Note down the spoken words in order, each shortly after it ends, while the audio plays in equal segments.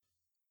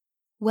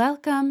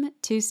Welcome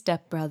to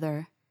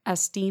Stepbrother, a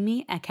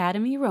steamy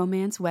Academy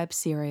romance web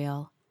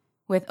serial.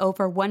 With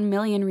over 1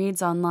 million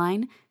reads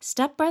online,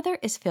 Stepbrother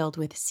is filled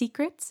with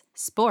secrets,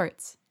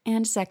 sports,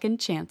 and second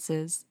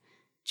chances.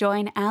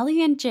 Join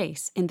Allie and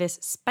Jace in this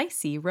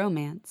spicy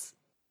romance.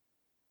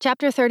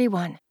 Chapter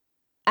 31.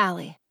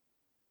 Allie.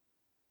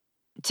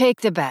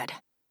 Take the bed.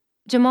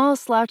 Jamal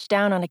slouched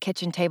down on a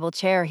kitchen table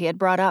chair he had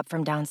brought up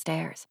from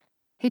downstairs.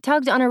 He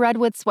tugged on a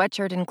redwood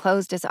sweatshirt and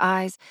closed his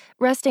eyes,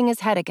 resting his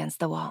head against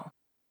the wall.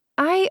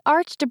 I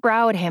arched a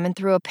brow at him and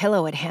threw a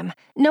pillow at him,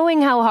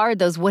 knowing how hard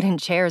those wooden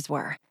chairs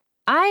were.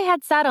 I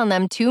had sat on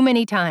them too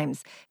many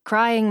times,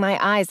 crying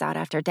my eyes out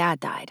after Dad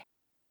died.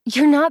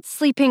 You're not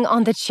sleeping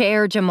on the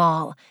chair,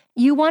 Jamal.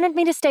 You wanted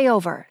me to stay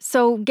over,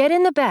 so get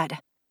in the bed.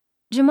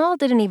 Jamal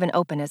didn't even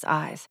open his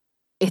eyes.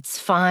 It's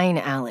fine,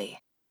 Allie.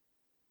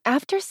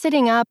 After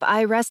sitting up,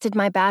 I rested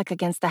my back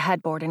against the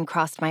headboard and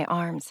crossed my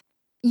arms.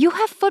 You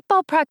have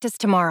football practice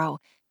tomorrow.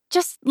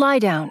 Just lie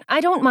down.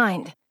 I don't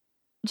mind.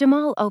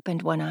 Jamal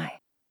opened one eye.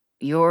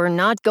 You're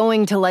not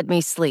going to let me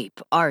sleep,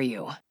 are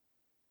you?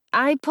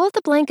 I pulled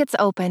the blankets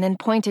open and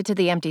pointed to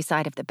the empty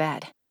side of the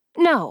bed.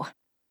 No.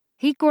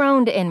 He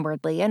groaned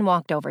inwardly and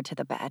walked over to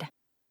the bed.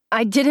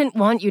 I didn't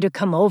want you to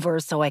come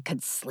over so I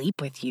could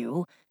sleep with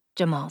you,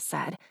 Jamal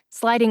said,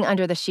 sliding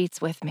under the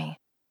sheets with me.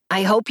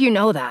 I hope you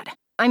know that.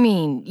 I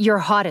mean, you're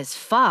hot as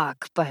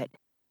fuck, but...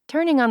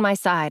 Turning on my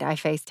side, I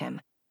faced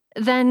him.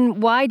 Then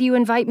why do you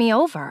invite me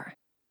over?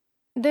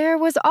 There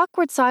was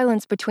awkward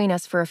silence between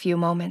us for a few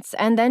moments,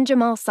 and then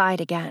Jamal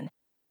sighed again.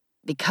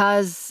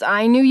 Because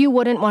I knew you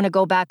wouldn't want to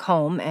go back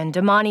home, and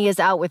Damani is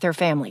out with her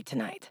family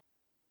tonight.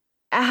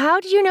 How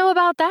did you know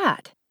about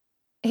that?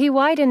 He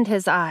widened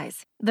his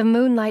eyes, the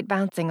moonlight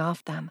bouncing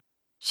off them.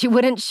 She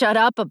wouldn't shut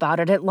up about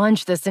it at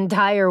lunch this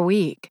entire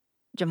week,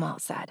 Jamal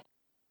said.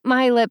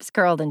 My lips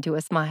curled into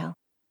a smile.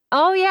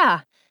 Oh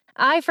yeah,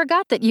 I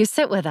forgot that you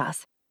sit with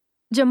us.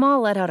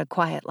 Jamal let out a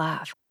quiet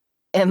laugh.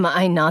 Am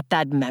I not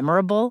that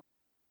memorable?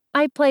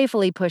 I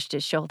playfully pushed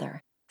his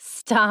shoulder.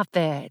 Stop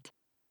it.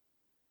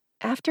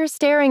 After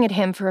staring at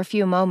him for a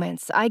few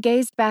moments, I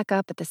gazed back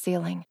up at the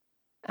ceiling.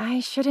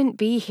 I shouldn't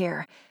be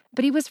here,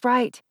 but he was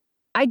right.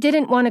 I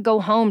didn't want to go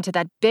home to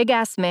that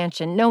big-ass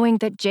mansion knowing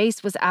that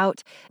Jace was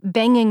out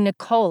banging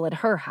Nicole at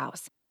her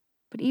house.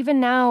 But even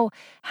now,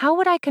 how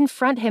would I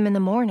confront him in the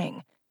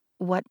morning?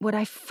 What would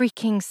I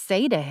freaking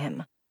say to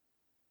him?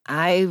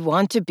 I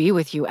want to be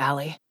with you,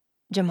 Allie,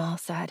 Jamal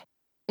said.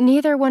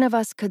 Neither one of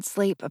us could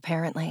sleep,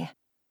 apparently.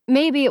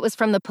 Maybe it was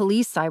from the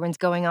police sirens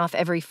going off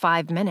every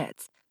 5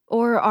 minutes,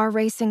 or our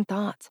racing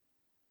thoughts.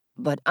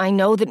 But I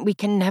know that we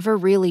can never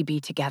really be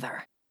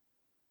together.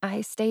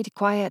 I stayed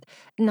quiet,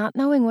 not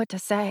knowing what to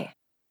say.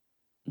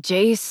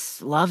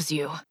 Jace loves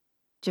you,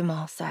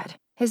 Jamal said,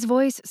 his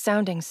voice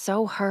sounding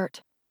so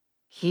hurt.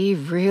 He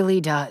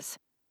really does.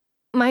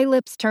 My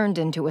lips turned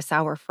into a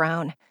sour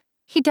frown.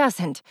 He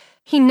doesn't.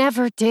 He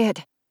never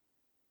did.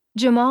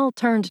 Jamal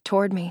turned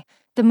toward me,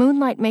 the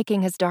moonlight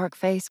making his dark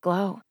face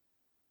glow.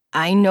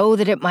 I know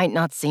that it might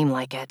not seem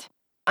like it.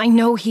 I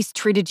know he's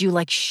treated you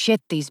like shit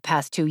these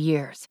past 2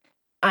 years.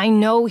 I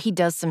know he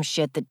does some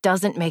shit that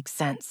doesn't make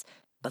sense,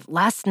 but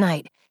last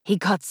night he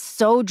got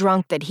so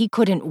drunk that he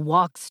couldn't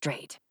walk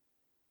straight.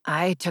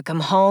 I took him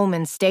home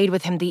and stayed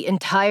with him the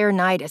entire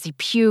night as he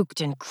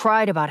puked and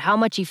cried about how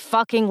much he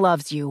fucking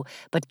loves you,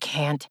 but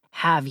can't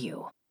have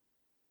you.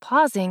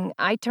 Pausing,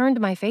 I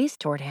turned my face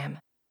toward him.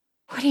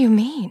 What do you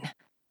mean?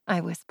 I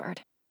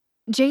whispered.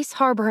 Jace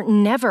Harbor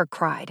never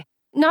cried.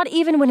 Not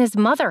even when his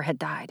mother had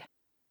died.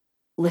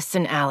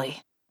 Listen,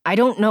 Allie, I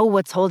don't know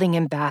what's holding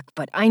him back,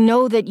 but I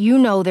know that you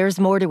know there's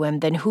more to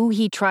him than who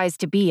he tries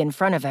to be in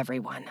front of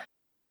everyone.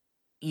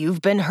 You've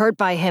been hurt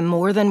by him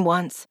more than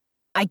once.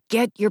 I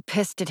get you're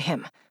pissed at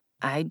him.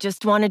 I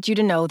just wanted you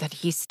to know that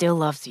he still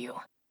loves you.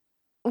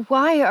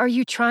 Why are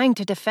you trying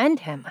to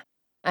defend him?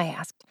 I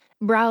asked,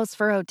 brows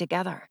furrowed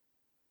together.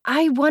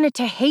 I wanted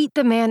to hate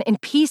the man in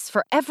peace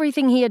for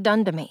everything he had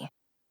done to me.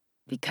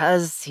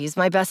 Because he's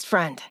my best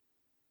friend.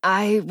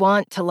 I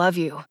want to love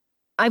you.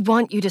 I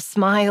want you to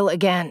smile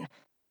again.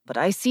 But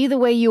I see the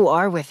way you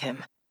are with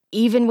him,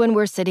 even when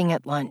we're sitting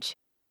at lunch.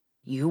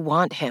 You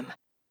want him,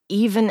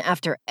 even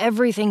after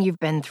everything you've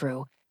been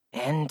through,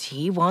 and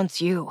he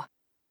wants you.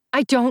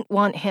 I don't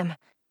want him,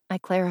 I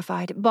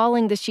clarified,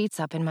 balling the sheets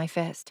up in my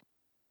fist.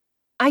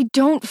 I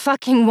don't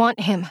fucking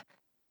want him.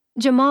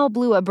 Jamal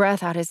blew a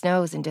breath out his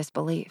nose in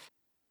disbelief.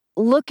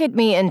 Look at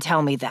me and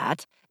tell me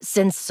that,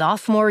 since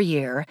sophomore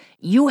year,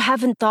 you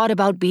haven't thought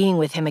about being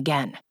with him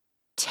again.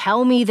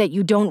 Tell me that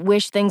you don't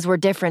wish things were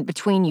different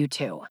between you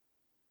two.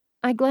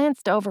 I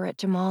glanced over at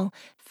Jamal,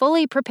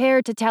 fully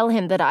prepared to tell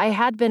him that I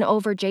had been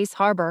over Jace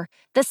Harbor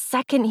the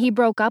second he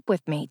broke up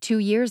with me 2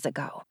 years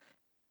ago.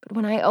 But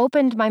when I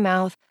opened my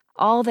mouth,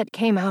 all that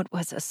came out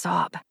was a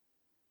sob.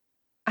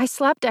 I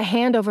slapped a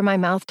hand over my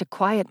mouth to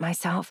quiet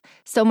myself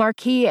so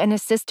Marquis and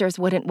his sisters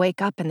wouldn't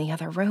wake up in the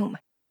other room.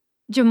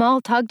 Jamal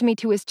tugged me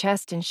to his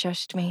chest and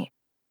shushed me.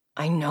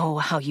 I know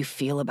how you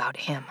feel about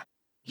him.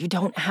 You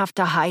don't have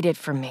to hide it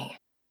from me.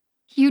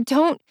 You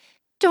don't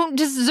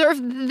deserve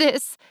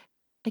this,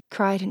 I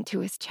cried into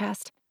his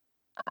chest.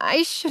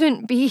 I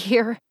shouldn't be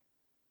here.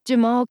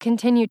 Jamal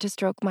continued to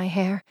stroke my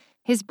hair,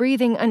 his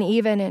breathing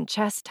uneven and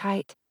chest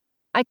tight.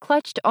 I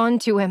clutched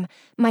onto him,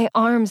 my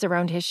arms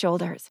around his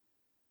shoulders.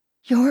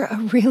 You're a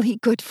really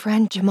good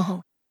friend,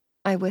 Jamal,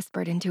 I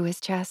whispered into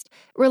his chest,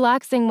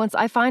 relaxing once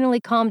I finally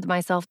calmed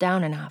myself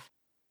down enough.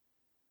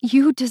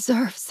 You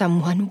deserve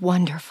someone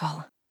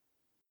wonderful.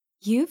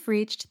 You've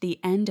reached the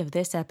end of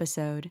this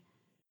episode.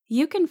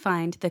 You can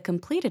find the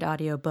completed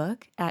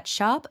audiobook at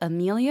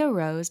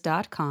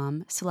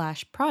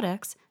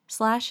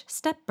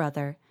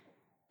shopameliarose.com/products/stepbrother.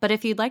 But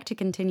if you'd like to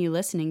continue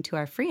listening to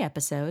our free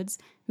episodes,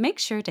 make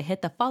sure to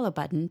hit the follow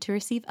button to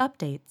receive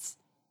updates.